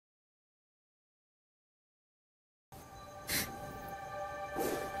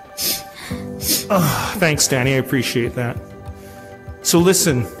Oh, thanks, Danny. I appreciate that. So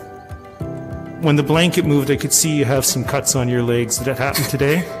listen, when the blanket moved, I could see you have some cuts on your legs. Did that happen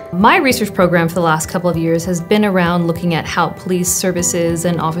today? My research program for the last couple of years has been around looking at how police services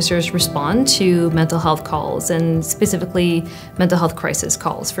and officers respond to mental health calls, and specifically mental health crisis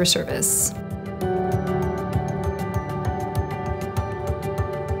calls for service.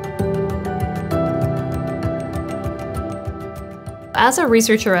 As a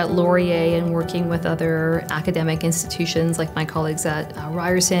researcher at Laurier and working with other academic institutions like my colleagues at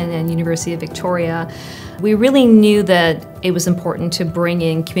Ryerson and University of Victoria, we really knew that it was important to bring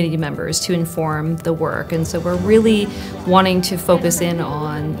in community members to inform the work. And so we're really wanting to focus in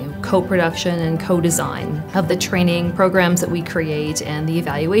on co-production and co-design of the training programs that we create and the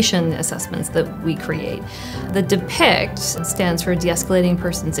evaluation assessments that we create. The DEPICT stands for De-escalating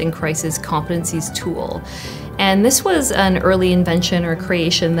Persons in Crisis Competencies Tool. And this was an early invention or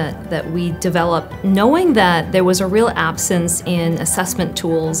creation that we developed, knowing that there was a real absence in assessment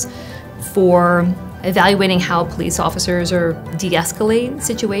tools for evaluating how police officers are de-escalate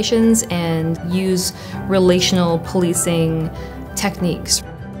situations and use relational policing techniques.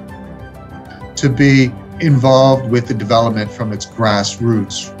 To be involved with the development from its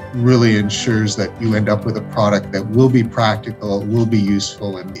grassroots really ensures that you end up with a product that will be practical, will be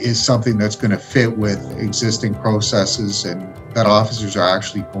useful, and is something that's going to fit with existing processes and that officers are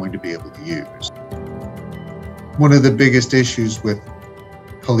actually going to be able to use. One of the biggest issues with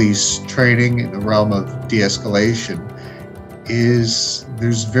police training in the realm of de-escalation is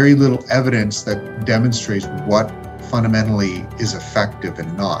there's very little evidence that demonstrates what fundamentally is effective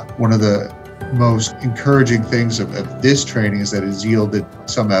and not. One of the most encouraging things of this training is that it's yielded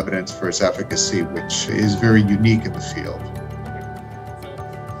some evidence for its efficacy, which is very unique in the field.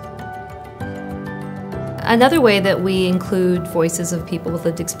 Another way that we include voices of people with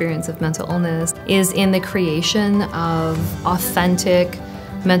lived experience of mental illness is in the creation of authentic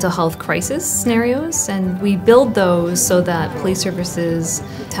mental health crisis scenarios, and we build those so that police services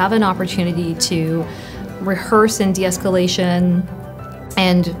have an opportunity to rehearse in de-escalation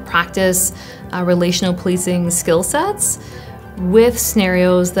and practice relational policing skill sets with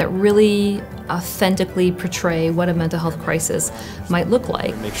scenarios that really authentically portray what a mental health crisis might look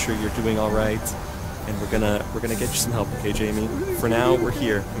like. Make sure you're doing all right, and we're gonna get you some help, okay, Jamie? For now, we're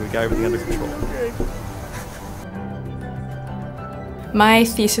here, and we got everything under control. My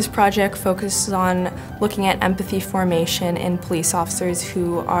thesis project focuses on looking at empathy formation in police officers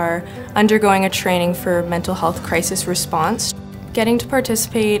who are undergoing a training for mental health crisis response. Getting to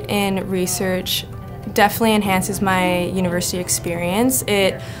participate in research definitely enhances my university experience.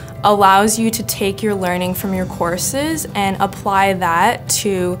 It allows you to take your learning from your courses and apply that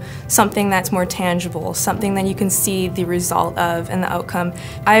to something that's more tangible, something that you can see the result of and the outcome.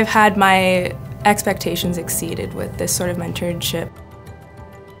 I've had my expectations exceeded with this sort of mentorship.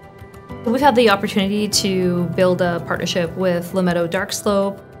 We've had the opportunity to build a partnership with Lometto Dark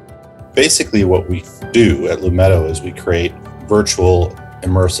Slope. Basically what we do at Lometto is we create virtual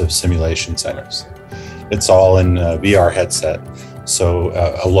immersive simulation centers. It's all in a VR headset, so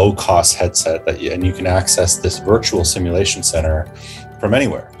a low-cost headset and you can access this virtual simulation center from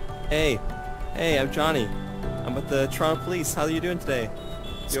anywhere. Hey, I'm Johnny. I'm with the Toronto Police. How are you doing today?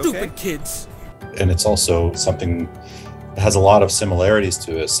 You Stupid okay? kids. And it's also something that has a lot of similarities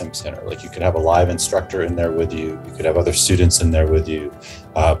to a sim center. Like you could have a live instructor in there with you, you could have other students in there with you,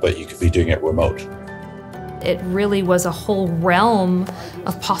 but you could be doing it remote. It really was a whole realm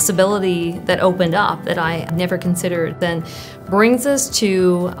of possibility that opened up that I never considered. Then brings us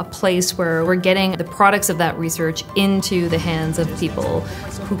to a place where we're getting the products of that research into the hands of people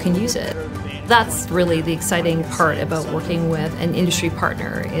who can use it. That's really the exciting part about working with an industry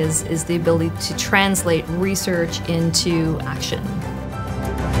partner is the ability to translate research into action.